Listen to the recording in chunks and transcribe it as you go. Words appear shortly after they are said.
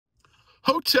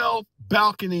Hotel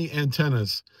balcony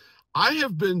antennas. I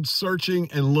have been searching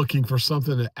and looking for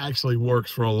something that actually works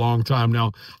for a long time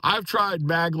now. I've tried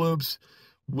mag loops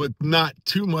with not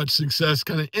too much success,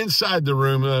 kind of inside the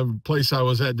room. The place I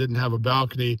was at didn't have a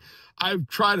balcony. I've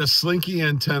tried a slinky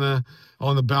antenna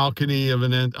on the balcony of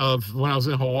when I was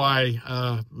in Hawaii,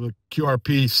 the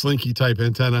QRP slinky type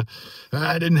antenna.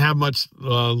 I didn't have much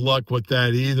luck with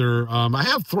that either. I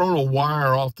have thrown a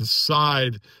wire off the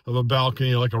side of a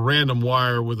balcony, like a random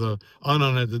wire with a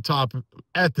on at the top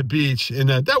at the beach, and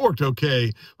that worked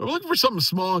okay. But I'm looking for something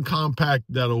small and compact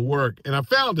that'll work, and I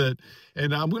found it,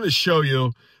 and I'm going to show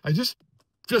you. I just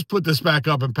put this back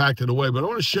up and packed it away, but I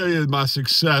want to show you my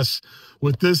success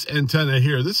with this antenna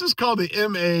here. This is called the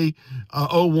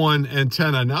MA-01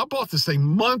 antenna. Now, I bought this thing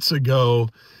months ago.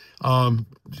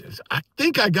 I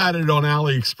think I got it on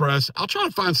AliExpress. I'll try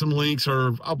to find some links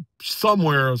or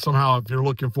somewhere, somehow, if you're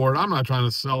looking for it. I'm not trying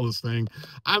to sell this thing.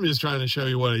 I'm just trying to show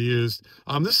you what I used.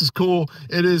 This is cool.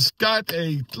 It has got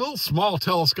a little small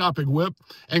telescopic whip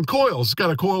and coils. It's got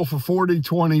a coil for 40,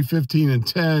 20, 15, and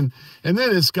 10. And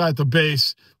then it's got the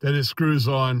base that it screws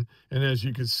on. And as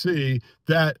you can see,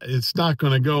 that it's not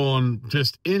going to go on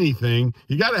just anything.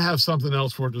 You got to have something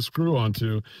else for it to screw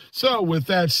onto. So with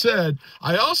that said,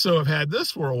 I also have had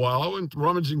this for a while. I went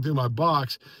rummaging through my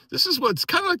box. This is what's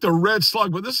kind of like the red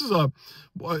slug, but this is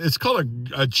it's called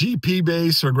a GP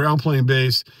base or ground plane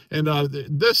base. And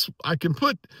this, I can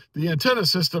put the antenna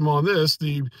system on this,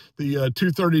 the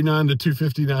 239 to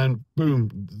 259, boom,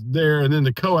 there, and then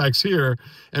the coax here,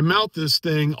 and mount this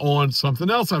thing on something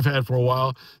else I've had for a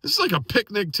while. This is like a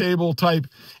picnic table type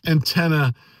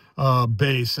antenna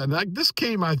base. And this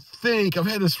came, I think, I've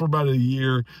had this for about a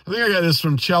year. I think I got this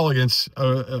from Chelegans.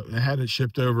 I had it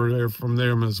shipped over there from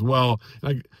them as well.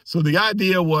 So the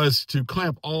idea was to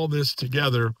clamp all this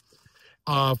together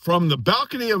from the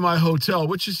balcony of my hotel,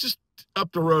 which is just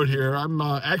up the road here. I'm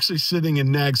actually sitting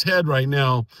in Nags Head right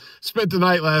now. Spent the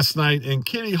night last night in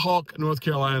Kitty Hawk, North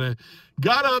Carolina.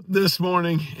 Got up this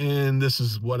morning, and this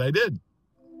is what I did.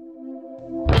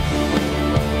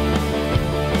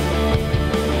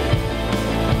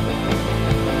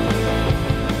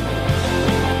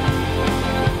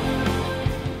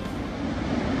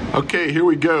 Okay, here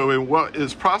we go, and what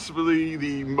is possibly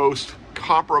the most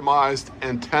compromised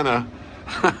antenna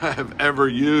I've ever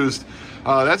used.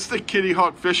 That's the Kitty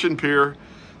Hawk Fishing Pier.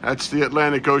 That's the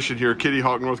Atlantic Ocean here, Kitty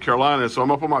Hawk, North Carolina. So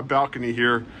I'm up on my balcony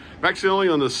here. I'm actually only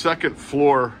on the second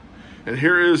floor, and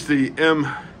here is the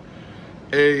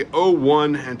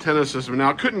MA-01 antenna system.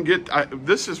 Now, I couldn't get,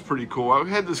 this is pretty cool. I've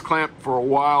had this clamp for a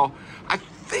while. I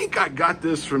think I got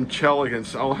this from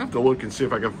Chelegans. I'll have to look and see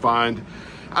if I can find.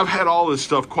 I've had all this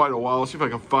stuff quite a while. Let's see if I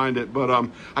can find it. But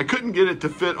I couldn't get it to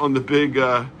fit on the big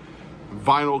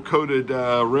vinyl coated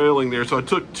railing there. So I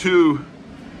took two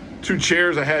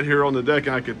chairs I had here on the deck,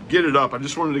 and I could get it up. I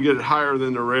just wanted to get it higher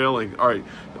than the railing. All right.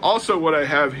 Also, what I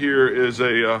have here is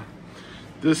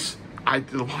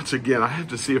once again, I have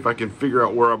to see if I can figure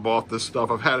out where I bought this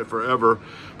stuff. I've had it forever.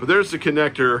 But there's the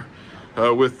connector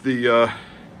with the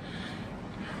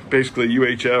basically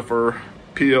UHF or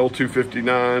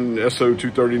PL259,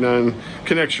 SO239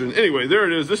 connection. Anyway, there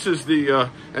it is. This is the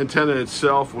antenna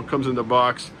itself, what comes in the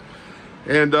box.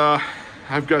 And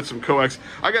I've got some coax.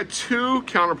 I got two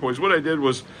counterpoints. What I did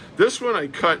was, this one I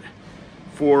cut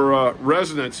for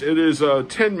resonance. It is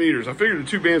 10 meters. I figured the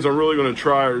two bands I'm really going to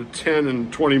try are 10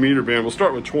 and 20 meter band. We'll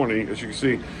start with 20, as you can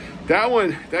see.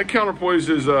 That counterpoise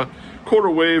is a quarter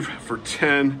wave for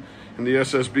 10 in the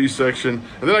SSB section.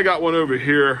 And then I got one over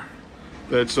here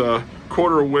that's a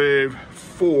quarter wave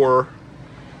for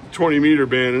 20 meter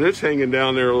band, and it's hanging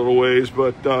down there a little ways,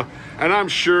 but and I'm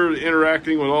sure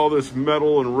interacting with all this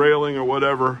metal and railing or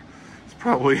whatever, it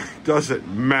probably doesn't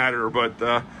matter,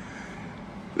 but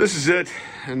this is it.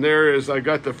 And there is, I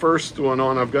got the first one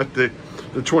on. I've got the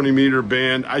 20 meter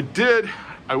band.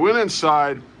 I went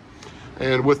inside,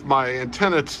 and with my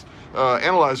antenna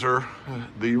analyzer,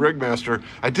 the Rigmaster,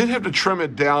 I did have to trim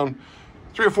it down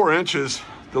 3 or 4 inches,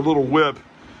 the little whip,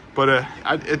 but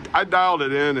I dialed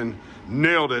it in and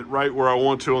nailed it right where I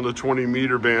want to on the 20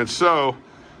 meter band. So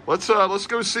let's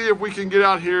go see if we can get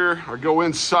out here or go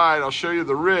inside. I'll show you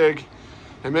the rig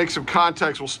and make some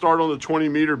contacts. We'll start on the 20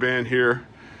 meter band here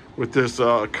with this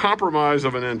compromise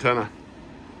of an antenna.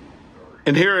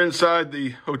 And here inside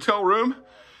the hotel room,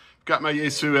 got my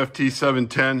Yaesu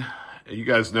FT710. You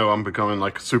guys know I'm becoming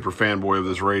like a super fanboy of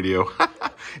this radio.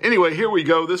 Anyway, here we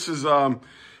go. This is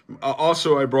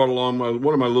also, I brought along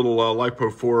one of my little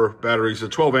LiPo 4 batteries, a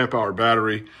 12 amp hour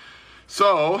battery.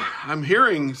 So I'm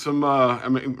hearing some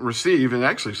receive, and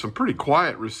actually some pretty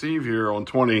quiet receive here on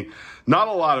 20. Not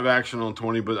a lot of action on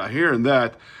 20, but I'm hearing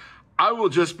that. I will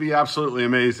just be absolutely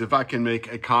amazed if I can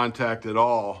make a contact at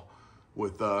all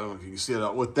with, if you can see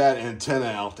it, with that antenna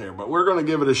out there. But we're going to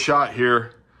give it a shot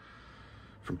here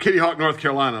from Kitty Hawk, North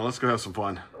Carolina. Let's go have some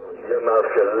fun. Your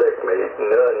mouth's gonna lick me.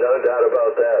 No doubt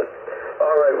about that.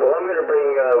 All right, well, I'm going to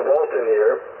bring Walton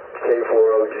here,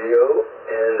 K4OGO,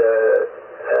 and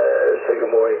say good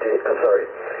morning to you. I'm sorry.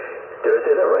 Did I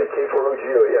say that right?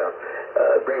 K4OGO, yeah.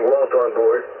 Bring Walt on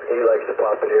board. He likes to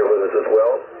pop in here with us as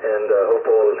well, and hope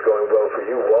all is going well for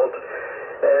you, Walt.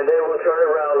 And then we'll turn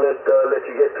around, let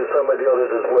you get to some of the others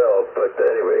as well. But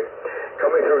anyway,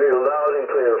 coming through here loud and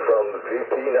clear from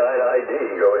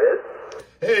VP9ID. Go ahead.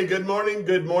 Hey, good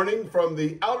morning from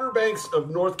the Outer Banks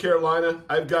of North Carolina.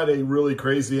 I've got a really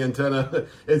crazy antenna.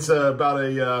 It's about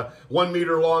a 1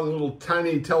 meter long little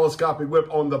tiny telescopic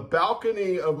whip on the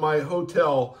balcony of my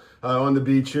hotel on the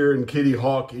beach here in Kitty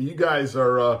Hawk. You guys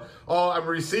are all, I'm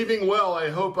receiving well. I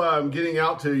hope I'm getting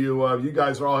out to you. You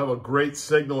guys all have a great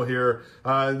signal here.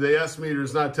 The S meter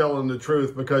is not telling the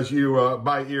truth because you,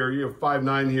 by ear, you have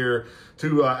 5.9 here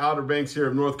to Outer Banks here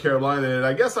of North Carolina. And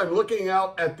I guess I'm looking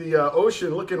out at the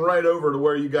ocean, looking right over to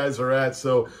where you guys are at.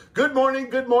 So good morning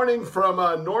from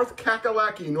North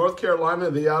Kakalaki, North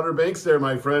Carolina, the Outer Banks there,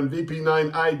 my friend.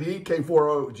 VP9ID,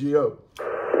 K4OGO.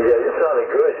 Yeah, you're sounding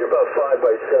good. You're about 5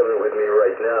 by 7 with me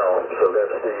right now, so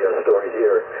that's the story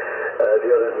here. The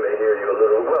others may hear you a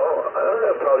little, well,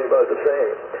 probably about the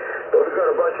same. But we've got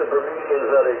a bunch of Bermudians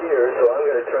that are here, so I'm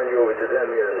going to turn you over to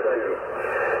them here in a second.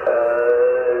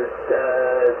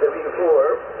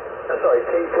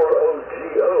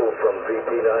 K4OGO from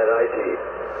VP9IT.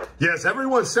 Yes,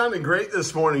 everyone's sounding great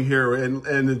this morning here,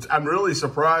 and I'm really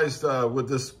surprised with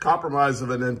this compromise of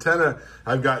an antenna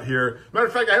I've got here. Matter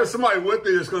of fact, I have somebody with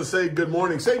me that's going to say good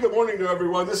morning. Say good morning to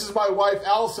everyone. This is my wife,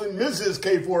 Allison, Mrs.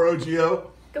 K4OGO.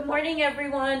 Good morning,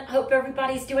 everyone. Hope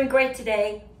everybody's doing great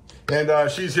today. And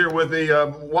she's here with me,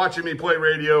 watching me play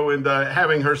radio and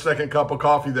having her second cup of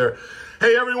coffee there.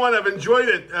 Hey, everyone, I've enjoyed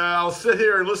it. I'll sit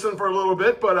here and listen for a little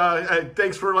bit, but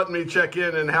thanks for letting me check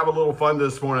in and have a little fun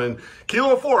this morning.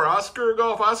 Kilo 4, Oscar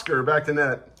Golf Oscar, back to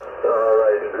net. All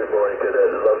right, and good morning to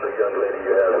that lovely young lady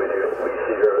you have with you. We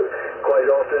see her quite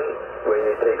often when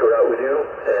you take her out with you,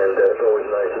 and it's always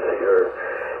nice to see her.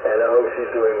 And I hope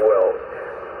she's doing well.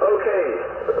 Okay,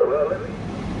 well, let me...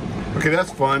 Okay,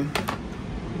 that's fun.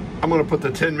 I'm going to put the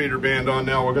 10 meter band on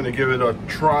now. We're going to give it a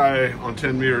try on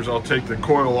 10 meters. I'll take the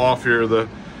coil off here, the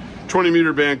 20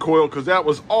 meter band coil, because that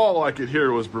was all I could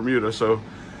hear was Bermuda. So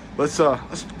let's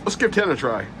give 10 a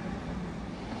try.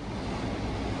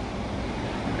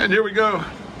 And here we go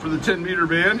for the 10 meter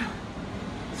band.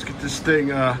 Let's get this thing,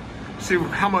 see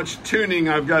how much tuning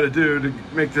I've got to do to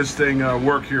make this thing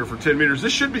work here for 10 meters.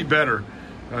 This should be better.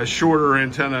 Shorter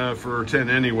antenna for 10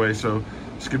 anyway, so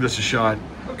let's give this a shot.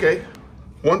 Okay.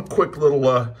 One quick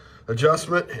little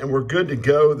adjustment, and we're good to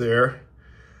go there.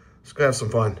 Let's go have some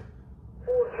fun.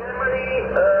 Germany,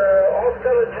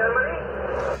 Oscar, Germany?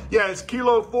 Yeah, it's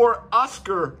Kilo 4,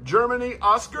 Oscar, Germany,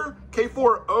 Oscar,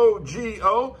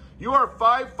 K4OGO. You are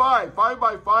 5 by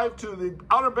 5 to the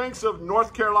Outer Banks of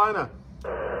North Carolina. 5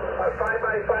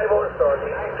 by 5 also.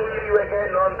 Nice to hear you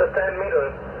again on the 10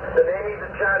 meters. The name is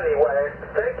Johnny West.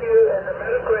 Thank you, and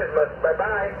Merry Christmas.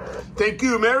 Bye-bye. Thank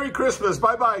you. Merry Christmas.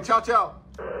 Bye-bye. Ciao, ciao.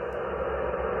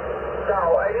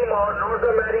 Ciao. Any more North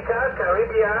America,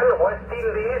 Caribbean, West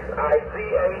Indies,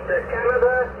 IC8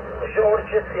 Canada, George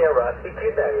Sierra.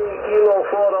 Kilo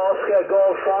 4 Oscar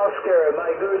Golf Oscar,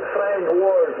 my good friend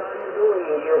Ward. How you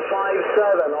doing? You're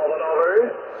 5'7", over and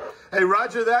over. Hey,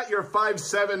 roger that. You're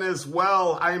 5'7" as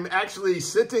well. I'm actually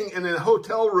sitting in a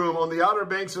hotel room on the Outer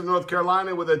Banks of North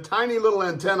Carolina with a tiny little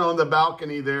antenna on the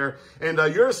balcony there. And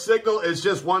your signal is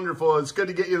just wonderful. It's good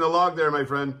to get you in the log there, my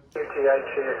friend.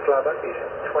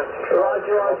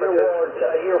 Roger, Ward.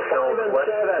 You're 5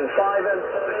 and 7.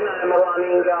 I'm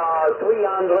running 300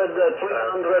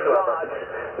 watts.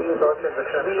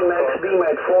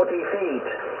 BMAX 40 feet.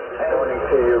 Morning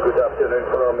to you. Good afternoon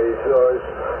from me. George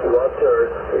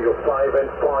Water. You're 5 and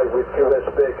 5 with QS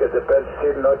Baker. The bed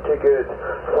still not too good.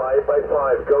 5 by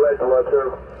 5. Go ahead,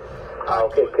 Water.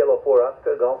 Okay, Kilo 4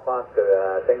 Oscar Golf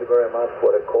Oscar. Thank you very much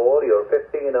for the call. You're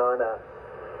 15 on.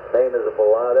 Name is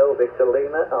Volado, Victor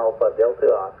Lima, Alpha Delta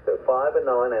Oscar. 5 and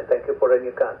 9, and thank you for the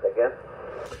new contact. Yeah?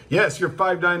 Yes, you're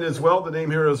 5'9" as well. The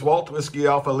name here is Walt Whiskey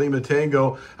Alpha Lima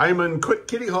Tango. I'm in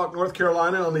Kitty Hawk, North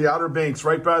Carolina on the Outer Banks,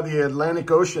 right by the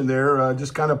Atlantic Ocean there,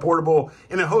 just kind of portable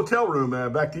in a hotel room.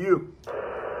 Back to you.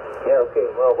 Yeah, okay.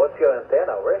 Well, what's your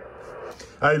antenna, Rick?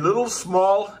 A little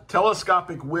small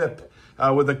telescopic whip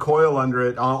with a coil under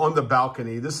it on the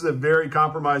balcony. This is a very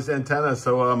compromised antenna,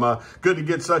 so good to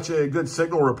get such a good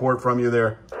signal report from you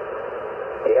there.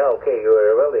 Yeah, Okay,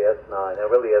 you're really S9,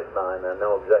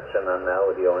 no objection on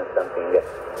audio and something.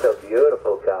 So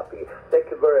beautiful copy. Thank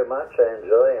you very much.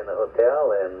 Enjoy in the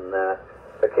hotel and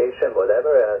vacation,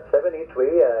 whatever. 73,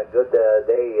 good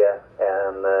day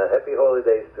and happy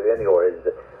holidays to you and yours.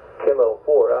 Kilo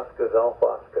 4, Oscar Golf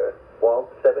Oscar.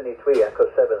 Walt 73,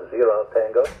 Echo 70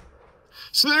 Tango.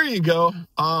 So there you go.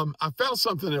 I found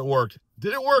something that worked.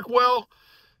 Did it work well?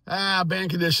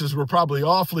 Band conditions were probably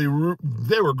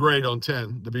they were great on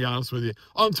 10, to be honest with you.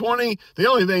 On 20, the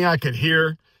only thing I could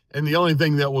hear and the only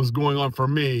thing that was going on for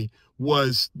me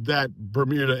was that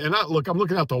Bermuda. And I'm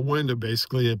looking out the window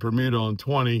basically at Bermuda on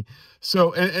 20.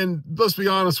 So, and let's be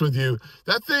honest with you,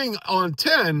 that thing on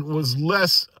 10 was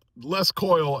less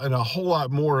coil and a whole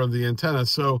lot more of the antenna,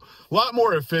 so a lot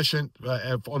more efficient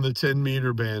on the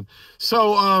 10-meter band.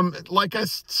 So like I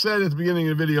said at the beginning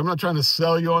of the video, I'm not trying to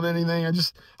sell you on anything.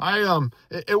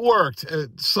 It worked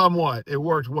somewhat. It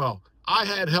worked well. I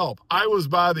had help. I was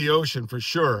by the ocean for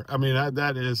sure. I mean,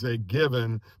 that is a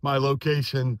given. My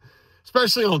location,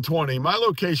 especially on 20, my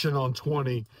location on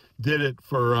 20 did it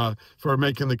for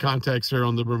making the contacts here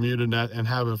on the Bermuda net and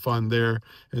having fun there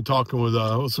and talking with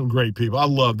some great people. I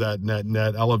love that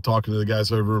net. I love talking to the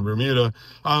guys over in Bermuda.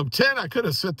 10, I could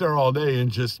have sit there all day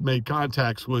and just made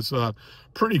contacts. Was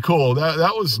pretty cool.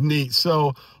 That was neat.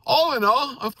 So all in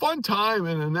all, a fun time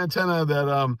and an antenna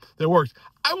that works.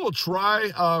 I will try.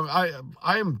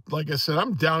 I am, like I said,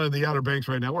 I'm down in the Outer Banks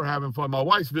right now. We're having fun. My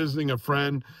wife's visiting a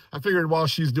friend. I figured while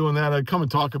she's doing that, I'd come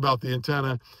and talk about the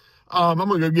antenna. I'm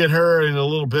going to go get her in a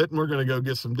little bit, and we're going to go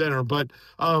get some dinner. But,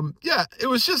 yeah, it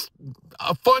was just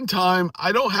a fun time.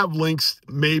 I don't have links,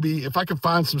 maybe. If I can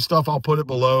find some stuff, I'll put it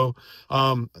below.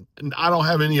 And I don't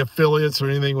have any affiliates or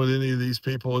anything with any of these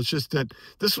people. It's just that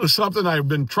this was something I've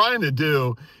been trying to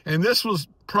do, and this was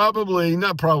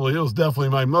it was definitely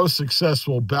my most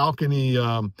successful balcony,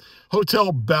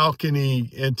 hotel balcony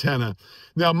antenna.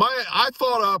 Now, I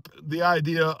thought up the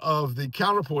idea of the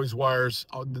counterpoise wires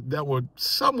that would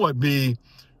somewhat be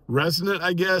resonant,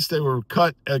 I guess. They were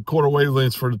cut at quarter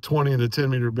wavelengths for the 20 and the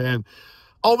 10-meter band.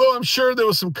 Although I'm sure there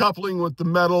was some coupling with the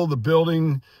metal, the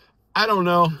building. I don't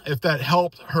know if that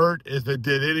helped, hurt, if it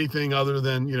did anything other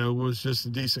than, it was just a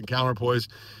decent counterpoise,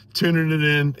 tuning it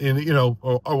in and,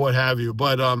 or what have you.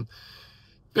 But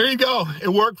there you go. It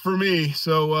worked for me.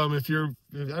 So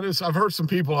I've heard some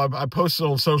people, I posted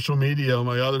on social media, on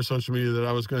my other social media, that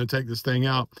I was going to take this thing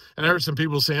out. And I heard some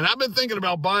people saying, I've been thinking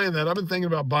about buying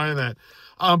that.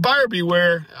 Buyer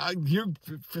beware.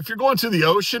 If you're going to the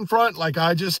ocean front like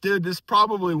I just did, this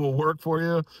probably will work for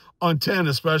you on 10,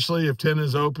 especially if 10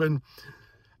 is open.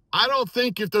 I don't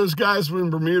think if those guys in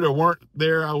Bermuda weren't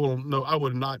there, I would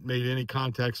have not made any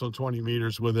contacts on 20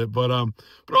 meters with it. But all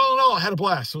in all, I had a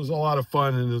blast. It was a lot of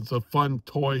fun, and it's a fun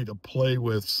toy to play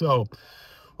with. So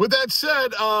with that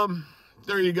said,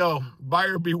 there you go.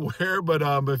 Buyer beware. But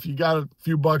if you got a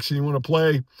few bucks and you want to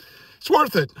play, it's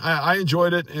worth it. I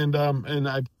enjoyed it, and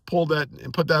I pulled that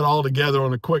and put that all together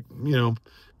on a quick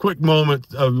moment.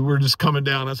 We're just coming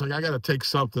down. I was like, I got to take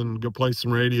something, go play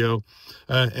some radio,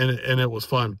 and it was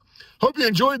fun. Hope you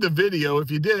enjoyed the video. If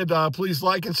you did, please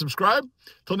like and subscribe.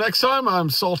 Till next time,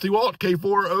 I'm Salty Walt,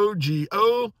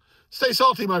 K4OGO. Stay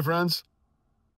salty, my friends.